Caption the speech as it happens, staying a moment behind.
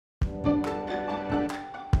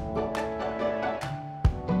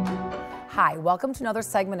Hi, welcome to another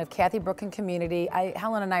segment of Kathy Brooke and Community.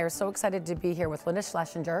 Helen and I are so excited to be here with Linda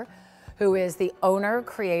Schlesinger, who is the owner,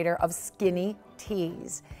 creator of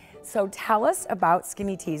Skinnytees. So tell us about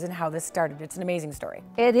Skinnytees and how this started. It's an amazing story.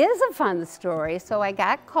 It is a fun story. So I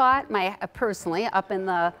got caught personally up in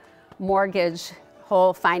the mortgage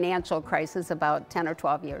whole financial crisis about 10 or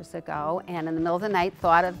 12 years ago, and in the middle of the night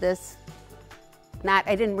thought of this,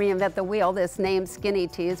 I didn't reinvent the wheel, this name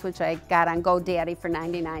Skinnytees, which I got on GoDaddy for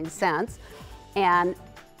 99 cents, and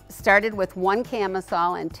started with one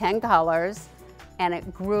camisole in 10 colors, and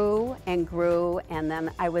it grew and grew, and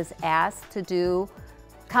then I was asked to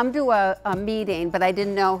come to a meeting, but I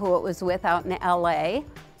didn't know who it was with out in LA,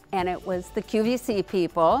 and it was the QVC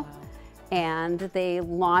people, and they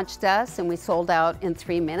launched us, and we sold out in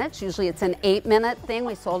 3 minutes. Usually it's an 8-minute thing.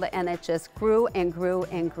 We sold it, and it just grew and grew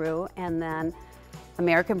and grew, and then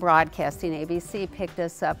American Broadcasting, ABC, picked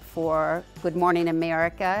us up for Good Morning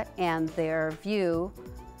America, and their View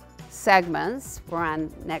segments were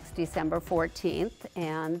on next December 14th,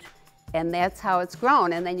 and that's how it's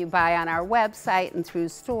grown. And then you buy on our website and through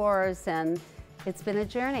stores, and it's been a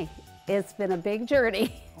journey. It's been a big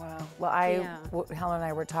journey. Wow. Well, Helen and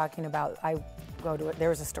I were talking about,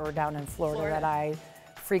 there's a store down in Florida that I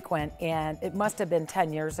frequent, and it must have been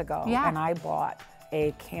 10 years ago, and I bought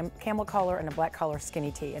a camel color and a black color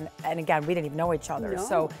skinny tee. And again, we didn't even know each other. No.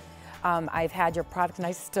 So I've had your product and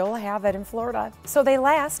I still have it in Florida. So they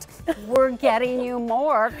last. We're getting you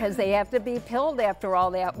more because they have to be pilled after all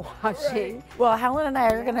that washing. Right. Well, Helen and I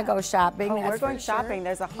are going to go shopping. Oh, we're going shopping.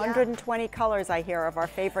 There's 120 colors I hear of our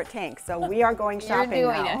favorite tanks. So we are going shopping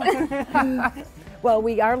You're doing now. it. Well,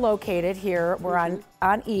 we are located here. We're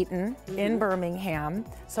on Eaton in Birmingham.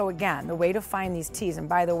 So again, the way to find these tees, and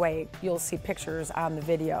by the way, you'll see pictures on the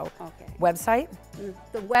video. Okay. Website?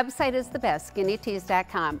 The website is the best,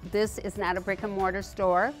 skinnytees.com. This is not a brick and mortar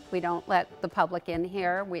store. We don't let the public in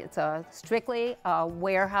here. It's strictly a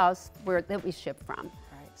warehouse that we ship from.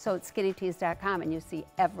 So it's skinnytees.com, and you see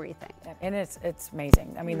everything. And it's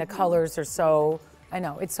amazing. I mean, the colors are so, I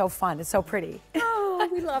know, it's so fun. It's so pretty. Oh,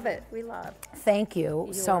 we love it. We love. Thank you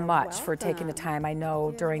so much for taking the time. I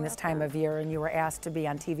know during this time of year, and you were asked to be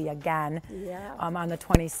on TV again on the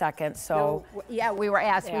 22nd. So yeah, we were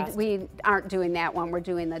asked. We aren't doing that one. We're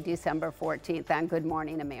doing the December 14th on Good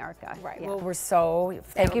Morning America. Right. Yeah. Well,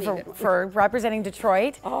 thank you for representing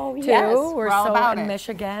Detroit. Oh, too. Yes. We're so in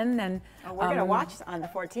Michigan, and we're going to watch on the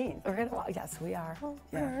 14th. Yes, we are.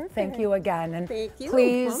 Thank you again, and thank you.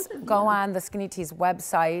 Please go on the Skinnytees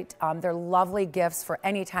website. They're lovely gifts for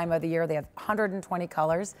any time of the year. They have 120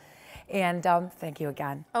 colors, and thank you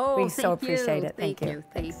again. Oh, we so appreciate it. Thank you.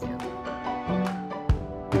 Thank you.